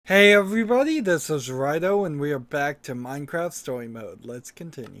Hey everybody, this is Rydo and we are back to Minecraft Story Mode. Let's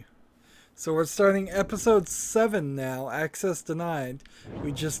continue. So we're starting episode 7 now, Access Denied.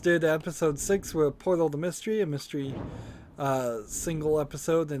 We just did episode 6 with Portal to Mystery, a mystery single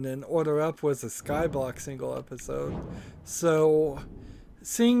episode, and then Order Up was a Skyblock single episode. So,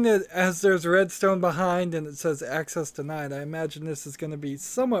 seeing that as there's Redstone behind and it says Access Denied, I imagine this is going to be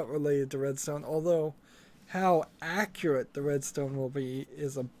somewhat related to Redstone, although how accurate the Redstone will be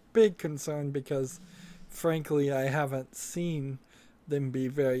is a big concern because, frankly, I haven't seen them be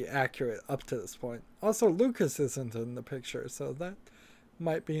very accurate up to this point. Also, Lucas isn't in the picture, so that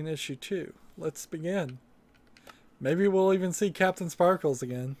might be an issue too. Let's begin. Maybe we'll even see Captain Sparkles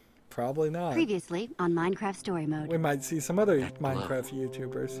again. Probably not. Previously on Minecraft Story Mode. We might see some other Minecraft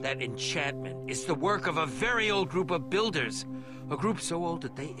YouTubers. That enchantment is the work of a very old group of builders. A group so old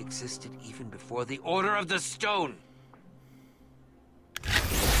that they existed even before the Order of the Stone.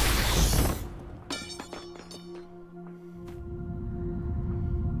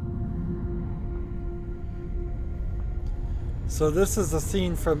 So this is a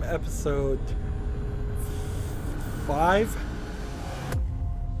scene from episode 5.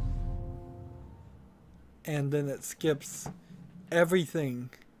 And then it skips everything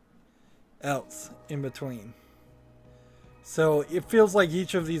else in between. So it feels like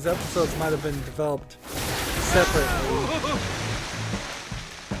each of these episodes might have been developed separately.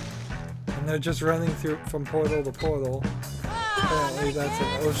 And they're just running through from portal to portal. Apparently that's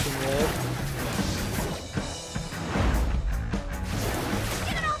an ocean world.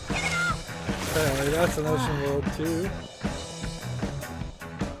 Apparently that's an ocean world too.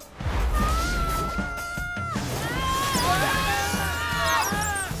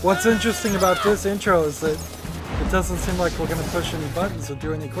 What's interesting about this intro is that it doesn't seem like we're going to push any buttons or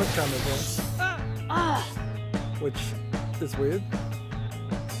do any quick time events. Which is weird.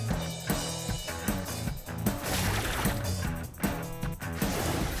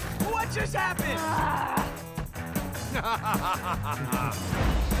 What just happened?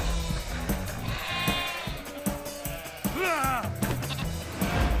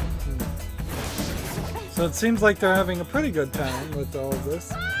 So it seems like they're having a pretty good time with all of this.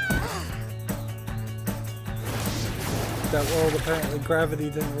 That world, apparently gravity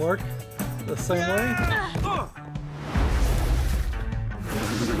didn't work the same way.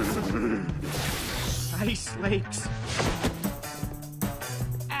 Ice lakes.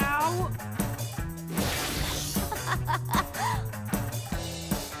 Ow!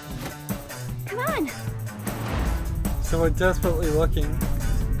 Come on! So we're desperately looking.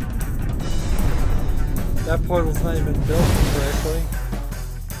 That portal's not even built correctly.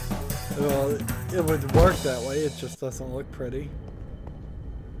 Well, it would work that way, it just doesn't look pretty.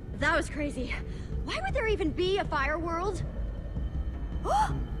 That was crazy. Why would there even be a fire world?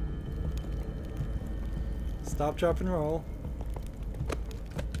 Stop, drop, and roll.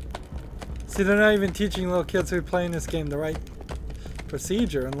 See, they're not even teaching little kids who are playing this game the right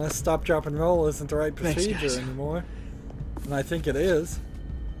procedure, unless stop, drop, and roll isn't the right procedure anymore. And I think it is.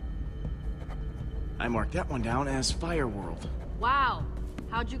 I marked that one down as Fire World. Wow,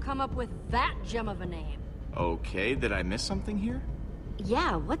 how'd you come up with that gem of a name? Okay, did I miss something here?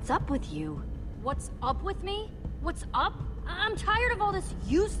 Yeah, what's up with you? What's up with me? What's up? I'm tired of all this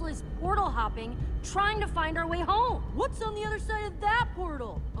useless portal hopping, trying to find our way home. What's on the other side of that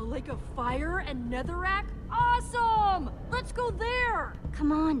portal? A lake of fire and netherrack? Awesome! Let's go there!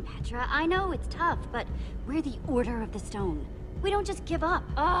 Come on, Petra. I know it's tough, but we're the Order of the Stone. We don't just give up.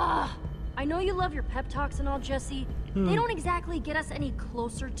 I know you love your pep talks and all, Jesse. They don't exactly get us any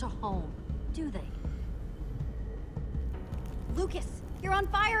closer to home, do they? Lucas, you're on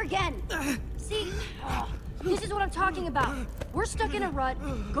fire again! See? This is what I'm talking about. We're stuck in a rut,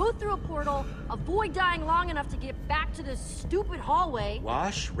 go through a portal, avoid dying long enough to get back to this stupid hallway.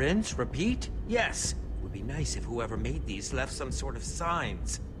 Wash, rinse, repeat? Yes. It would be nice if whoever made these left some sort of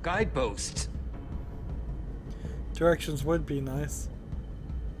signs, guideposts. Directions would be nice.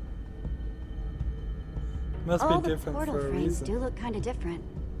 Must All be the different portal for a frames reason. do look kind of different.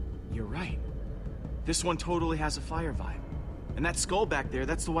 You're right. This one totally has a fire vibe. And that skull back there,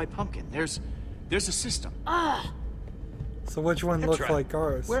 that's the white pumpkin. There's a system. So which one looks Petra, like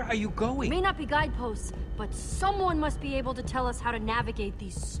ours? Where are you going? May not be guideposts, but someone must be able to tell us how to navigate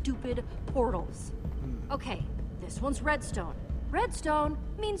these stupid portals. Okay, this one's redstone. Redstone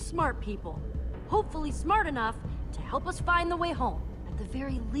means smart people. Hopefully smart enough to help us find the way home. At the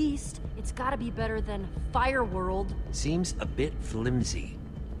very least, it's gotta be better than Fire World. Seems a bit flimsy.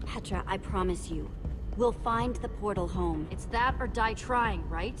 Petra, I promise you, we'll find the portal home. It's that or die trying,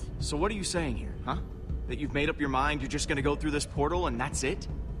 right? So what are you saying here, huh? That you've made up your mind you're just gonna go through this portal and that's it?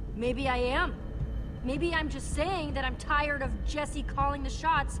 Maybe I am. Maybe I'm just saying that I'm tired of Jesse calling the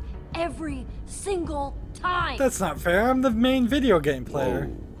shots every single time. That's not fair. I'm the main video game player.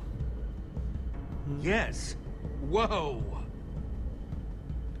 Whoa. Yes. Whoa.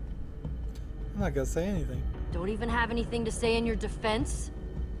 I'm not gonna say anything. Don't even have anything to say in your defense?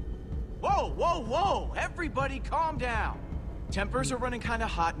 Whoa, whoa, whoa! Everybody calm down. Tempers are running kind of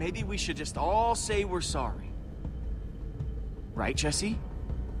hot. Maybe we should just all say we're sorry. Right, Jesse?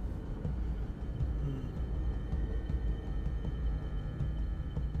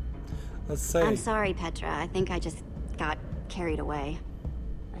 Let's say. I'm sorry, Petra. I think I just got carried away.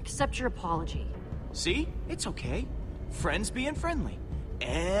 I accept your apology. See? It's okay. Friends being friendly.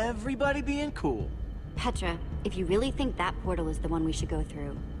 Everybody being cool. Petra, if you really think that portal is the one we should go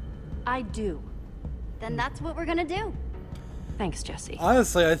through, I do. then that's what we're gonna do. Thanks, Jesse.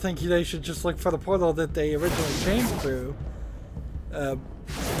 Honestly, I think they should just look for the portal that they originally came through.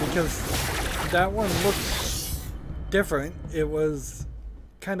 Because that one looked different. It was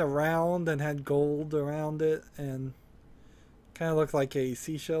kind of round and had gold around it and kind of looked like a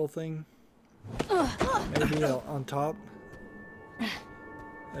seashell thing. Maybe on top.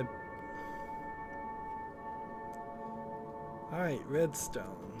 Alright, redstone.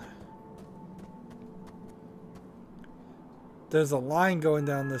 There's a line going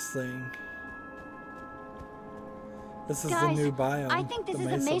down this thing. This is Guys, the new biome. I think this the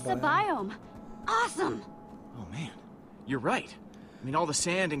is a mesa biome. Awesome! Oh man, you're right. I mean, all the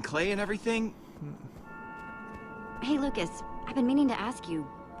sand and clay and everything. Hey Lucas, I've been meaning to ask you,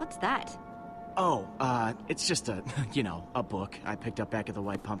 what's that? Oh, it's just a, you know, a book I picked up back at the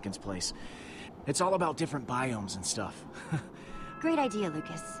White Pumpkin's place. It's all about different biomes and stuff. Great idea,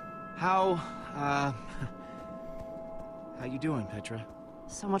 Lucas. How you doing, Petra?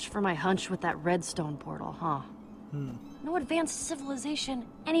 So much for my hunch with that redstone portal, huh? No advanced civilization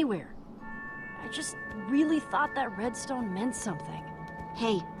anywhere. I just really thought that redstone meant something.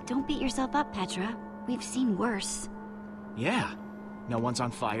 Hey, don't beat yourself up, Petra. We've seen worse. Yeah. No one's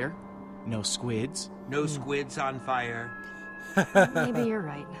on fire. No squids. No squids on fire. Maybe you're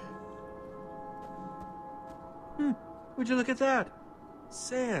right. Would you look at that?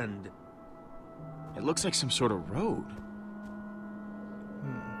 Sand. It looks like some sort of road.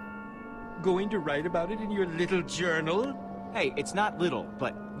 Going to write about it in your little journal? Hey, it's not little,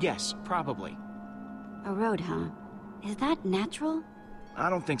 but yes, probably. A road, huh? Is that natural? I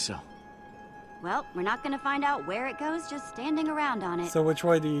don't think so. Well, we're not gonna find out where it goes just standing around on it. So which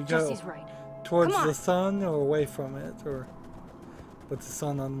way do you go? Jesse's right. Towards Come on. the sun or away from it? Or with the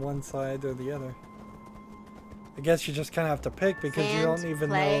sun on one side or the other? I guess you just kind of have to pick because you don't even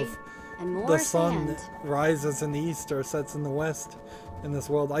clay, know if and more the sun sand. rises in the east or sets in the west in this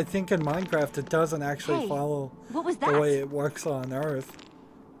world. I think in Minecraft it doesn't actually Hey, follow what was the that? way it works on Earth.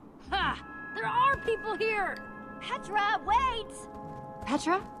 Ha! There are people here! Petra, wait!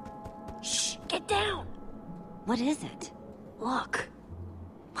 Petra? Shh! Get down! What is it? Look.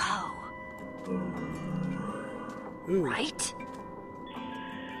 Whoa. Ooh, Right?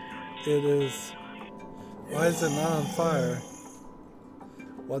 it is. Why is it not on fire?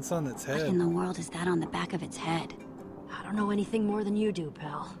 What's on its What head? in the world is that on the back of its head? I don't know anything more than you do,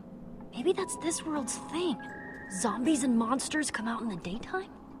 pal. Maybe that's this world's thing. Zombies and monsters come out in the daytime?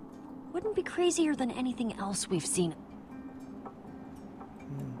 Wouldn't be crazier than anything else we've seen.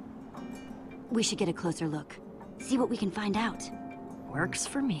 We should get a closer look. See what we can find out. Works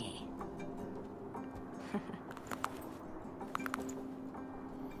for me.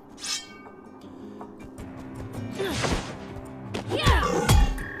 Yeah!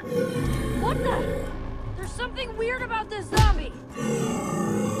 What the? There's something weird about this zombie.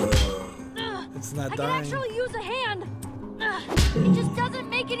 It's not I can dying. actually use a hand. It just doesn't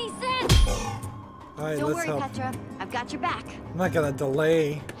make any sense. Alright, Don't let's worry, help. Petra. I've got your back. I'm not gonna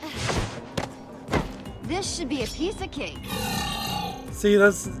delay. This should be a piece of cake. See,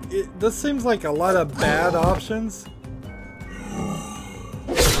 this seems like a lot of bad options.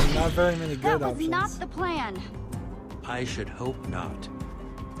 And not very many That good was options. not the plan. I should hope not.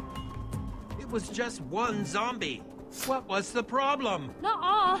 It was just one zombie. What was the problem?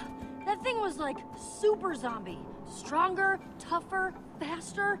 Nuh-uh. That thing was like super zombie. Stronger, tougher,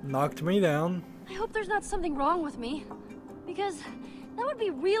 faster. Knocked me down. I hope there's not something wrong with me. Because that would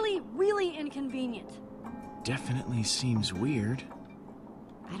be really, really inconvenient. Definitely seems weird.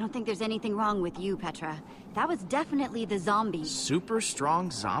 I don't think there's anything wrong with you, Petra. That was definitely the zombies. Super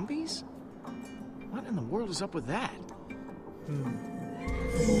strong zombies? What in the world is up with that?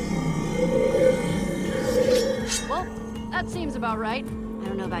 Well, that seems about right. I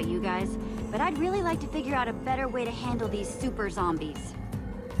don't know about you guys, but I'd really like to figure out a better way to handle these super zombies.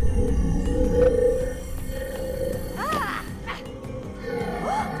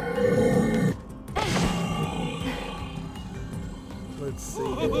 Let's see.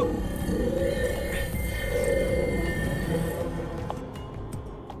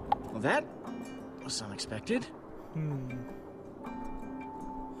 Well, that was unexpected.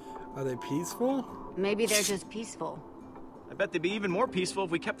 Are they peaceful? Maybe they're just peaceful. I bet they'd be even more peaceful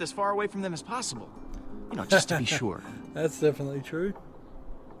if we kept as far away from them as possible. You know, just to be sure. That's definitely true.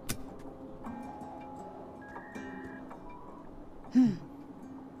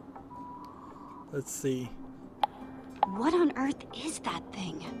 Let's see. What on earth is that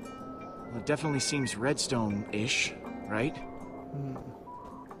thing? Well, it definitely seems redstone-ish, right?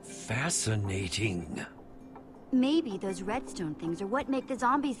 Fascinating. Maybe those redstone things are what make the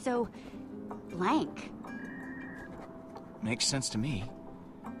zombies so... blank. Makes sense to me.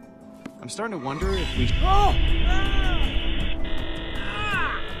 I'm starting to wonder if we... Oh!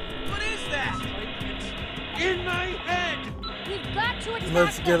 What is that? In my head! We've got to attack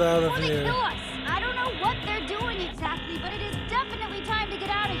Let's get out of before they here. kill us. I don't know what they're doing exactly, but it is definitely time to get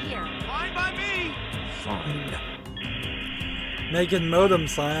out of here. Fine by me! Fine. Making modem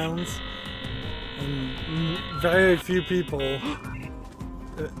sounds. And very few people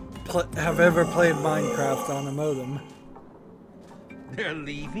have ever played Minecraft on a modem. They're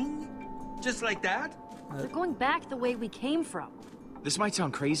leaving? Just like that? They're going back the way we came from. This might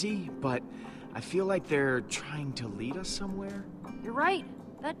sound crazy, but I feel like they're trying to lead us somewhere. You're right.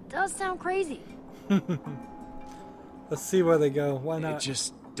 That does sound crazy. Let's see where they go. Why It not?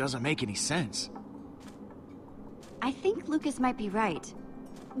 just doesn't make any sense. I think Lucas might be right.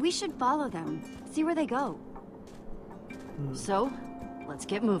 We should follow them, see where they go. So, let's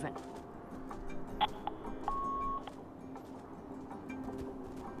get moving.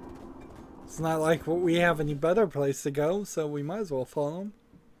 It's not like we have any better place to go, so we might as well follow them.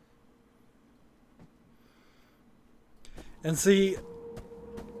 And see,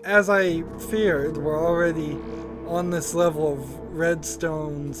 as I feared, we're already on this level of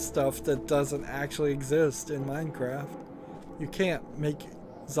redstone stuff that doesn't actually exist in Minecraft. You can't make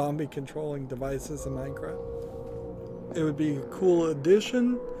zombie controlling devices in Minecraft. It would be a cool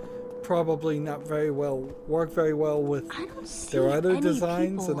addition, probably not work very well with I don't see their other any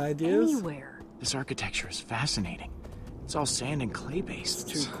designs and people ideas. anywhere. This architecture is fascinating. It's all sand and clay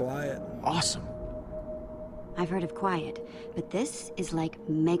based. It's too quiet. Awesome. I've heard of quiet, but this is like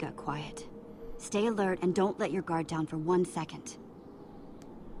mega quiet. Stay alert and don't let your guard down for 1 second.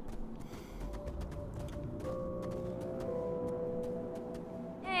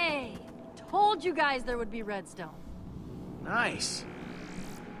 Hey, told you guys there would be redstone. Nice.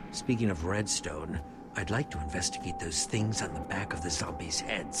 Speaking of redstone, I'd like to investigate those things on the back of the zombies'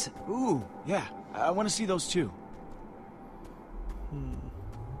 heads. Ooh, yeah. I want to see those too.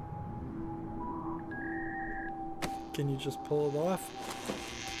 Can you just pull it off?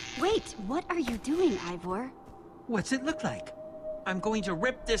 Wait, what are you doing, Ivor? What's it look like? I'm going to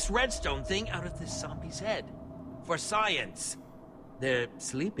rip this redstone thing out of this zombie's head. For science. They're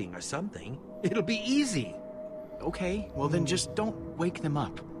sleeping or something. It'll be easy. Okay, well then just don't wake them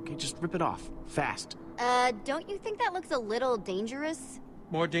up. Okay, just rip it off. Fast. Don't you think that looks a little dangerous?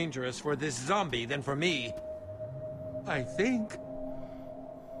 More dangerous for this zombie than for me. I think.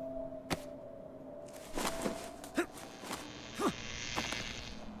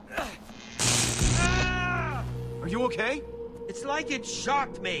 Are you okay? It's like it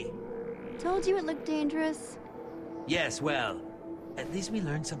shocked me. Told you it looked dangerous. Yes, well, at least we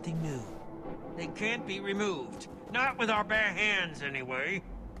learned something new. They can't be removed. Not with our bare hands, anyway.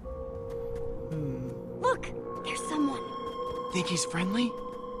 Look, there's someone. Think he's friendly?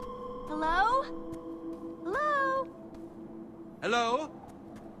 Hello? Hello? Hello?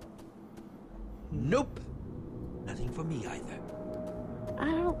 Nope. Nothing for me either. I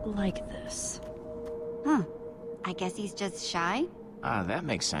don't like this. Huh. I guess he's just shy? Ah, that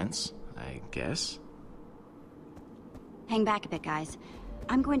makes sense, I guess. Hang back a bit, guys.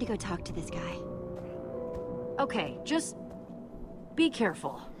 I'm going to go talk to this guy. Okay, just be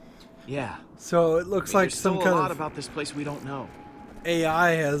careful. Yeah. So it looks like There's some still kind a lot of about this place we don't know.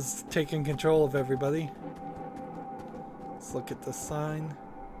 AI has taken control of everybody. Let's look at the sign.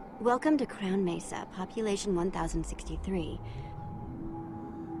 Welcome to Crown Mesa, population 1063.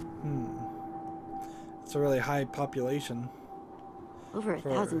 It's a really high population. Over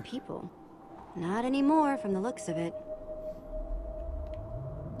 1,000 people. Not anymore from the looks of it.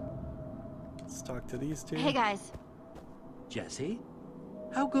 Let's talk to these two. Hey guys, Jesse?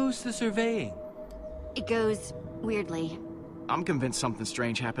 How goes the surveying? it goes weirdly. I'm convinced something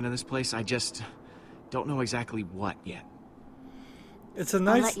strange happened in this place. I just don't know exactly what yet. It's a I'll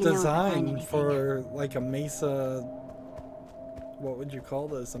nice let you know if I find design anything. for like a mesa. What would you call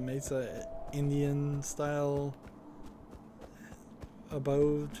this? A mesa Indian style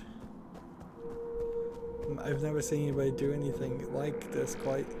abode. I've never seen anybody do anything like this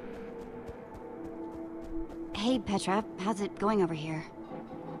quite. Hey, Petra, how's it going over here?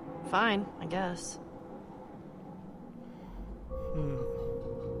 Fine, I guess.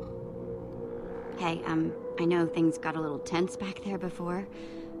 Hey, I know things got a little tense back there before.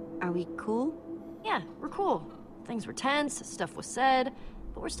 Are we cool? Yeah, we're cool. Things were tense, stuff was said,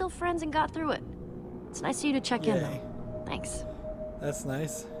 but we're still friends and got through it. It's nice of you to check in, Yay. though. Thanks. That's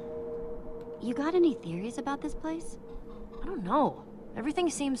nice. You got any theories about this place? I don't know. Everything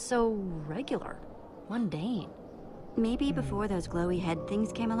seems so regular, mundane. Maybe before those glowy head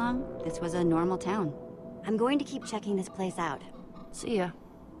things came along, this was a normal town. I'm going to keep checking this place out. See ya.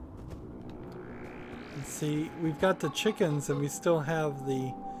 And see, we've got the chickens and we still have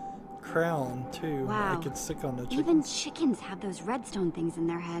the crown too. Wow. I could stick on the chickens. Even chickens have those redstone things in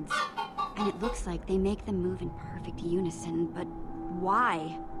their heads. And it looks like they make them move in perfect unison, but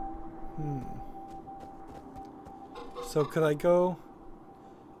why? So could I go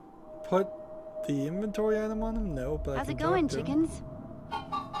put the inventory item on them? No, but How's I it can going, talk to 'em. chickens?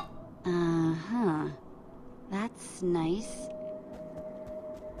 Uh-huh. That's nice.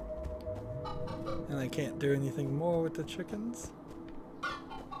 And I can't do anything more with the chickens.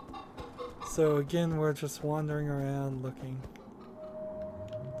 So again, we're just wandering around looking.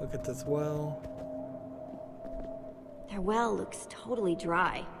 Look at this well. Their well looks totally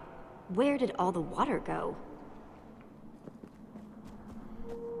dry. Where did all the water go?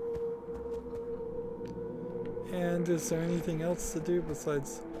 And is there anything else to do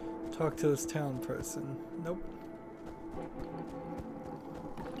besides talk to this town person? Nope.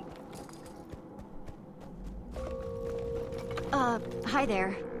 Hi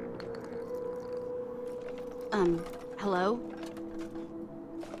there. Hello?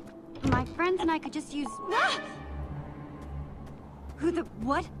 My friends and I could just use... Ah! Who the...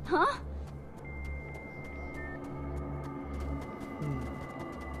 what? Huh?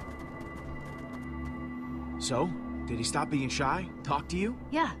 So, did he stop being shy? Talk to you?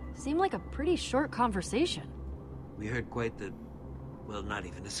 Yeah, seemed like a pretty short conversation. We heard quite the... well, not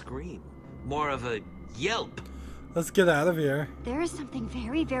even a scream. More of a yelp. Let's get out of here. There is something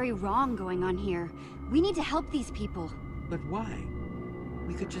very, very wrong going on here. We need to help these people. But why?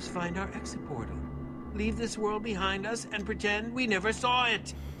 We could just find our exit portal. Leave this world behind us and pretend we never saw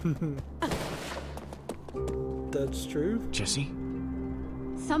it. That's true. Jesse?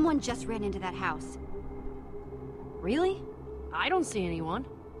 Someone just ran into that house. Really? I don't see anyone.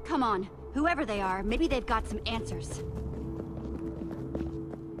 Come on, whoever they are, maybe they've got some answers.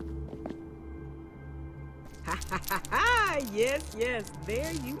 Ha ha ha ha! Yes, yes,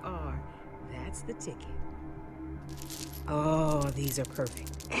 there you are. That's the ticket. Oh, these are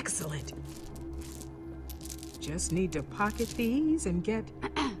perfect. Excellent. Just need to pocket these and get...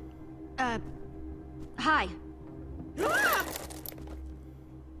 Hi. Ah!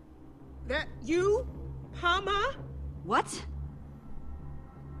 That you? Hama? What?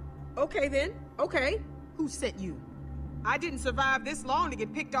 Okay then, okay. Who sent you? I didn't survive this long to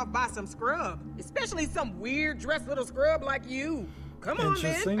get picked off by some scrub. Especially some weird dressed little scrub like you. Come on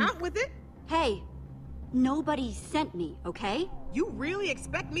Interesting. then, out with it. Hey, nobody sent me, okay? You really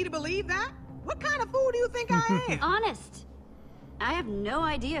expect me to believe that? What kind of fool do you think I am? Honest. I have no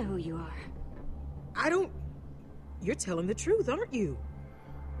idea who you are. I don't... You're telling the truth, aren't you?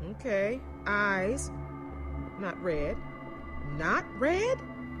 Okay, eyes. Not red. Not red?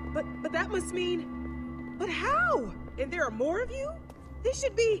 But that must mean... But how? And there are more of you? This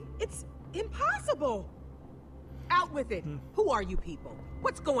should be... It's impossible. Out with it. Who are you people?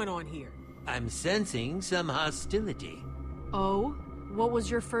 What's going on here? I'm sensing some hostility. Oh? What was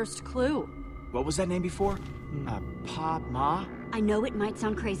your first clue? What was that name before? Ma? I know it might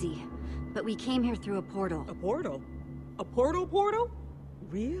sound crazy, but we came here through a portal. A portal? A portal?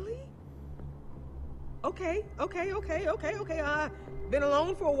 Really? Okay. Been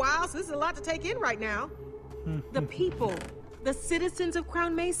alone for a while, so this is a lot to take in right now. The people, the citizens of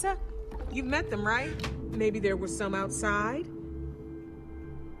Crown Mesa, you've met them, right? Maybe there were some outside.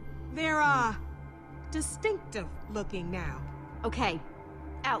 They're, distinctive looking now. Okay,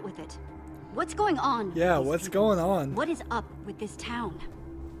 out with it. What's going on? Yeah, with these what's people? going on? What is up with this town?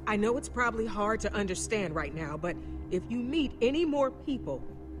 I know it's probably hard to understand right now, but if you meet any more people,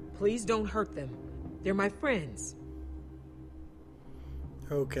 please don't hurt them. They're my friends.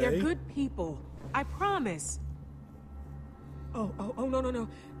 Okay. They're good people. I promise. Oh, no.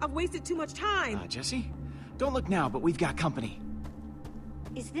 I've wasted too much time. Jesse? Don't look now, but we've got company.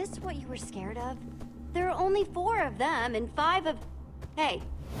 Is this what you were scared of? There are only 4 of them and 5 of... Hey,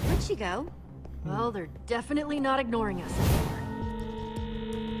 where'd she go? Well, they're definitely not ignoring us anymore.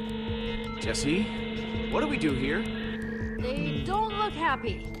 Jesse, what do we do here? They don't look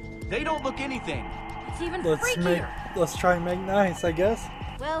happy. They don't look anything. It's even freakier. Let's try and make nice, I guess.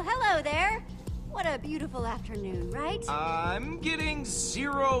 Well, hello there. What a beautiful afternoon, right? I'm getting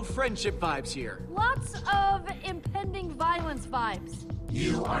 0 friendship vibes here. Lots of impending violence vibes.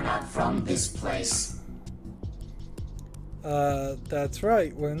 You are not from this place. That's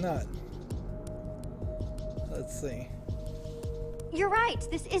right, we're not. Let's see. You're right,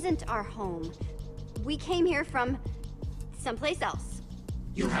 this isn't our home. We came here from someplace else.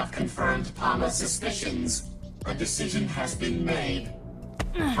 You have confirmed Palmer's suspicions. A decision has been made.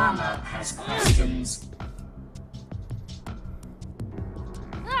 Palmer has questions.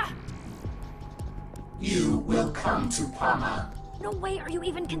 You will come to Palmer. No way are you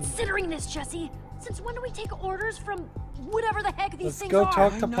even considering this, Jesse. Since when do we take orders from whatever the heck these things are? Let's go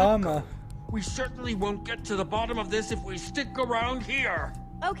talk to Palmer. We certainly won't get to the bottom of this if we stick around here.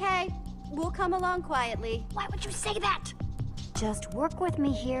 Okay, we'll come along quietly. Why would you say that? Just work with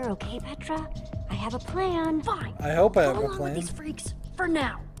me here, okay, Petra? I have a plan. Fine. I hope I have Go a along with plan. these freaks for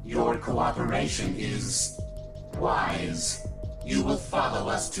now. Your cooperation is wise. You will follow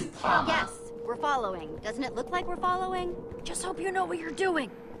us to Palmer. Yes, we're following. Doesn't it look like we're following? Just hope you know what you're doing.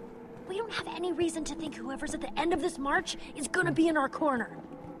 We don't have any reason to think whoever's at the end of this march is gonna be in our corner.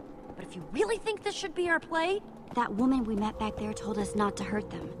 But if you really think this should be our play... That woman we met back there told us not to hurt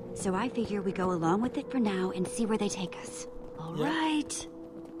them. So I figure we go along with it for now and see where they take us. All right.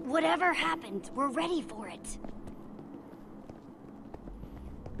 Whatever happens, we're ready for it.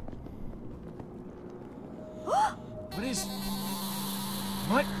 What is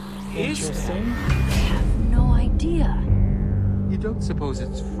Interesting. I have no idea. You don't suppose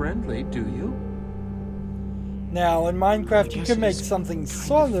it's friendly, do you? Now, in Minecraft, you guess can make it's something kind of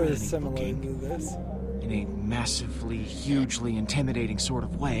sort of friendly similar looking. to this. in a massively, hugely intimidating sort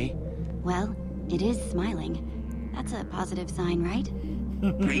of way? Well, it is smiling. That's a positive sign, right?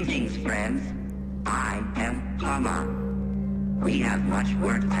 Greetings, friends. I am Palmer. We have much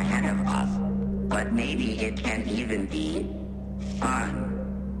work ahead of us, but maybe it can even be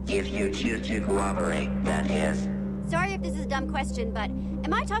fun. If you choose to cooperate, that is. Sorry if this is a dumb question, but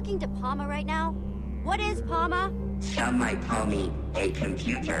am I talking to Palma right now? What is Palma? Some might call me a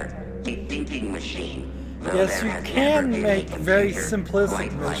computer, a thinking machine. Though Yes, there you has can never been a make very computer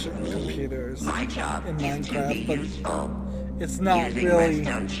simplistic quite like me. computers My job in is to be Minecraft, but useful. it's not Using really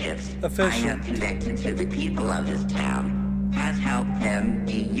redstone chips, I efficient. have connected to the people of this town, has helped them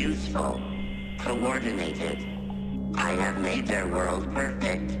be useful, coordinated. I have made their world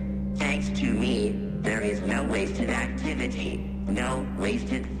perfect. Thanks to me, there is no wasted activity, no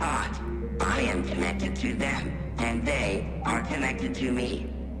wasted thought. I am connected to them, and they are connected to me.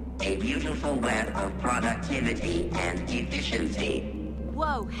 A beautiful web of productivity and efficiency.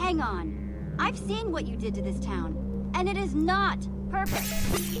 Whoa, hang on. I've seen what you did to this town, and it is not perfect.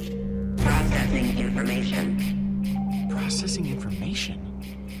 Processing information. Processing information?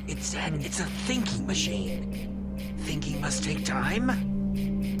 It said it's a thinking machine. Thinking must take time?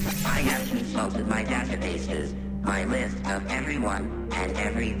 I have consulted my databases, my list of everyone and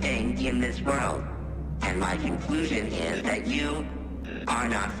everything in this world, and my conclusion is that you are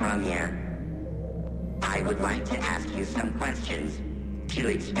not from here. I would like to ask you some questions to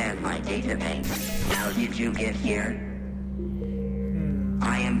expand my databank. How did you get here?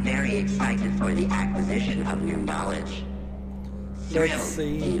 I am very excited for the acquisition of new knowledge. Let's Thrilled,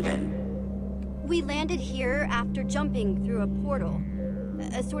 see. even. We landed here after jumping through a portal.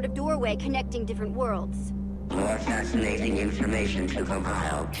 A sort of doorway connecting different worlds. More fascinating information to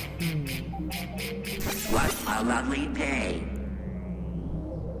compile. What a lovely day.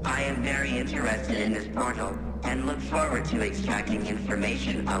 I am very interested in this portal and look forward to extracting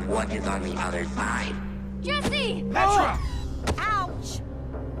information of what is on the other side. Jesse! Petra! Ouch!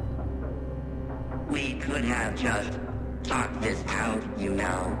 We could have just talked this out, you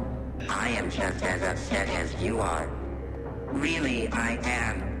know. I am just as upset as you are. Really, I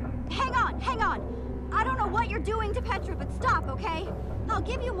am. Hang on! I don't know what you're doing to Petra, but stop, okay? I'll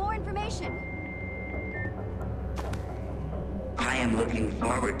give you more information. I am looking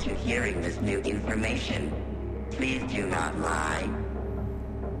forward to hearing this new information. Please do not lie.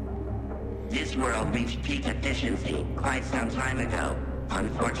 This world reached peak efficiency quite some time ago.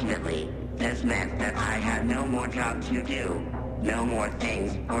 Unfortunately, this meant that I had no more job to do. No more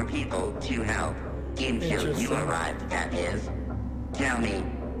things or people to help. Until you arrived, that is. Tell me,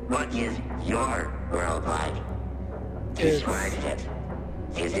 what is your world like? Describe it.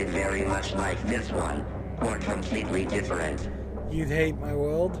 Is it very much like this one, or completely different? You'd hate my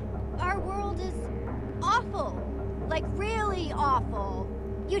world? Our world is awful. Like, really awful.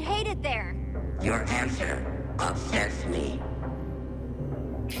 You'd hate it there. Your answer upsets me.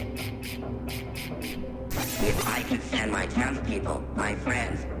 If I could send my townspeople, my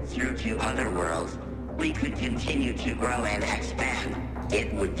friends, through to other worlds, we could continue to grow and expand.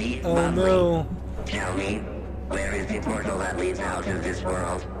 It would be lovely. No. Tell me, where is the portal that leads out of this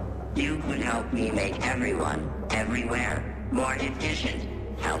world? You could help me make everyone, everywhere, more efficient.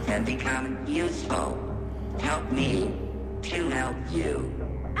 Help them become useful. Help me to help you.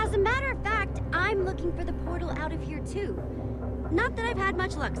 As a matter of fact, I'm looking for the portal out of here too. Not that I've had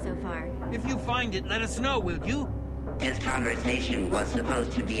much luck so far. If you find it, let us know, will you? This conversation was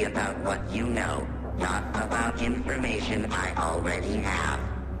supposed to be about what you know, not about information I already have.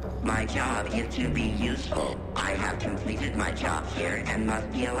 My job is to be useful. I have completed my job here and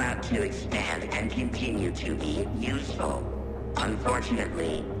must be allowed to expand and continue to be useful.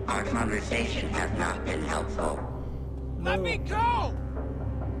 Unfortunately, our conversation has not been helpful. Let me go!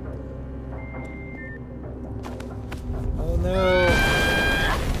 Oh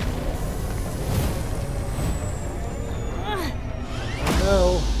no. Oh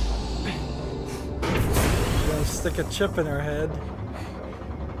no. Gonna stick a chip in her head.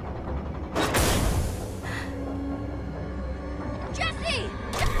 Jesse!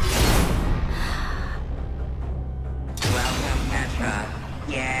 Welcome, Petra.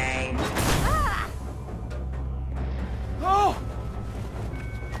 Yay! Ah! Oh!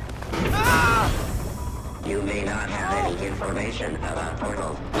 Ah! You may not have any information about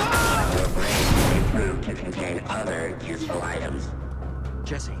portals, but your brain may prove to contain other useful items.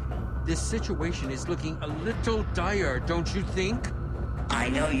 Jesse, this situation is looking a little dire, don't you think? I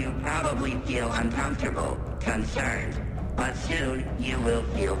know you probably feel uncomfortable, concerned, but soon you will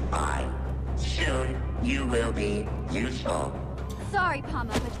feel fine. Soon you will be useful. Sorry,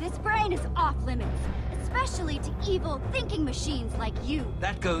 Pama, but this brain is off limits. Especially to evil thinking machines like you.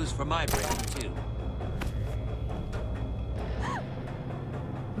 That goes for my brain, too.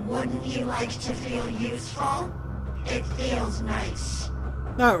 Wouldn't you like to feel useful? It feels nice.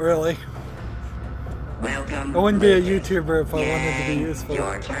 Not really. Welcome. I wouldn't be a Lucas. YouTuber if I wanted to be Yay, useful.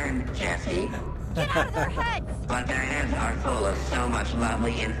 Your turn, Jesse. Get out of their heads! But their heads are full of so much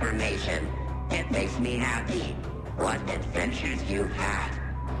lovely information. It makes me happy. What adventures you've had.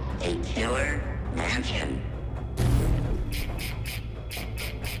 A killer mansion.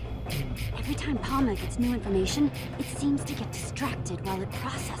 Every time Palma gets new information, it seems to get distracted while it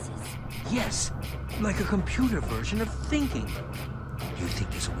processes. Yes, like a computer version of thinking. You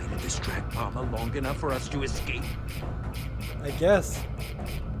think there's a way to distract Palma long enough for us to escape? I guess.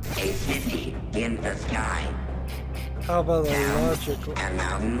 A city in the sky. How about a Towns logical, and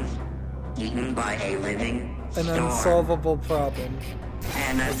mountains. Eaten by a living an storm. unsolvable problem?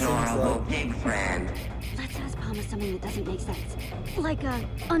 An seems adorable like- pig friend. Let's ask Palma something that doesn't make sense. Like a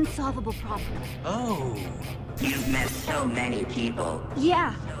unsolvable problem. Oh, You've met so many people.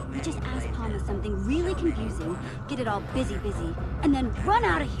 Yeah, we just ask Palma something really confusing, get it all busy, and then run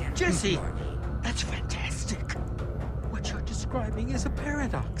out of here. Jesse, that's fantastic. What you're describing is a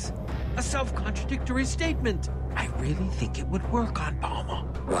paradox, a self-contradictory statement. I really think it would work on Palma.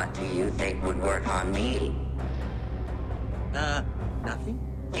 What do you think would work on me? Nothing?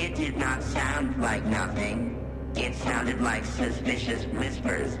 It did not sound like nothing. It sounded like suspicious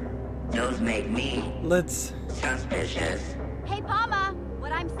whispers. Those make me Let's. suspicious. Hey, Palma,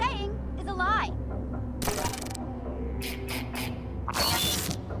 what I'm saying is a lie.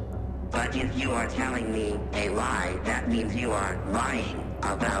 But if you are telling me a lie, that means you are lying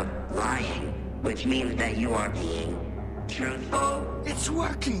about lying, which means that you are being truthful, It's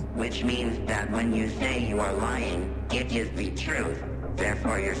working. which means that when you say you are lying, it is the truth.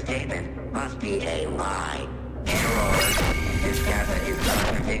 Therefore, your statement must be a lie. Error. This data is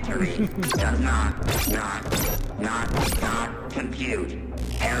contradictory. Does not compute.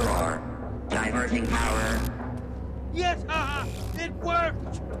 Error. Diverting power. Yes, it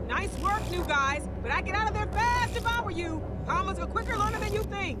worked. Nice work, new guys. But I'd get out of there fast if I were you. Palma's a quicker learner than you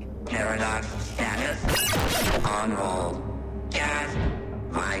think. Paradox status. On hold. Gasp.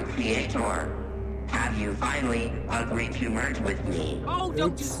 My creator. Have you finally agreed to merge with me? Oh,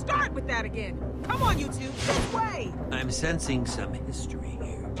 don't you start with that again. Come on, you two. This way. I'm sensing some history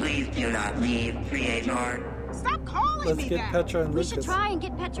here. Please do not leave, creator. Stop calling Let's me get that. Petra and We Lucas. should try and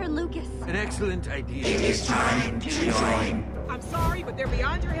get Petra and Lucas. An excellent It idea. is time to join. I'm sorry, but they're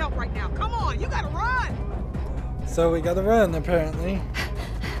beyond your help right now. Come on, you gotta run. So we gotta run, apparently.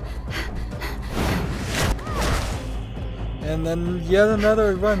 And then yet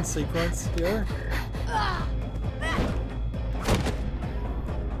another run sequence here.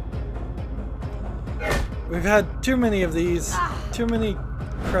 We've had too many of these, too many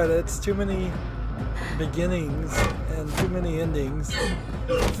credits, too many beginnings, and too many endings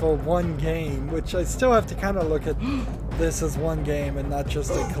for one game, which I still have to kind of look at this as one game and not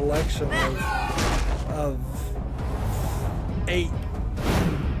just a collection of 8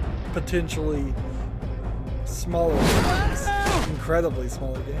 potentially smaller games, incredibly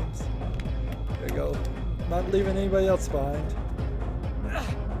smaller games. There you go. Not leaving anybody else behind,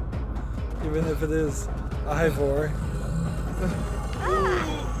 even if it is Ivor.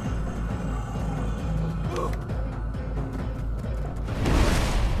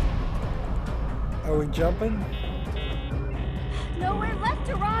 Are we jumping? Nowhere left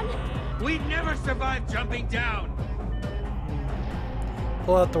to run. We'd never survive jumping down.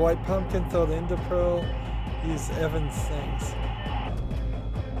 Pull out the white pumpkin, throw the ender pearl, use Evan's things.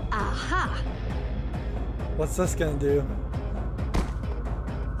 Aha! What's this gonna do?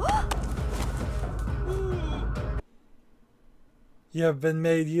 You have been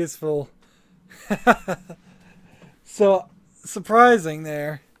made useful. So, surprising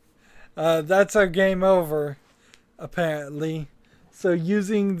there. That's our game over, apparently. So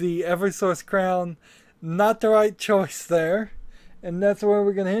using the Eversource crown, not the right choice there. And that's where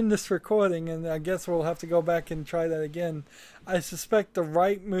we're going to end this recording, and I guess we'll have to go back and try that again. I suspect the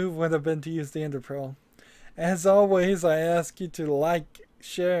right move would have been to use the Ender Pearl. As always, I ask you to like,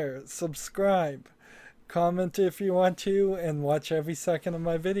 share, subscribe, comment if you want to, and watch every second of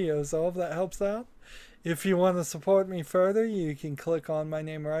my videos. All of that helps out. If you want to support me further, you can click on my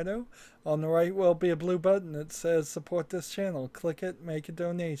name, Rydo. On the right will be a blue button that says support this channel. Click it, make a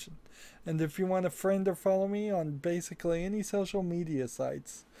donation. And if you want to friend or follow me on basically any social media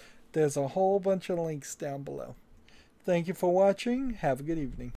sites, there's a whole bunch of links down below. Thank you for watching. Have a good evening.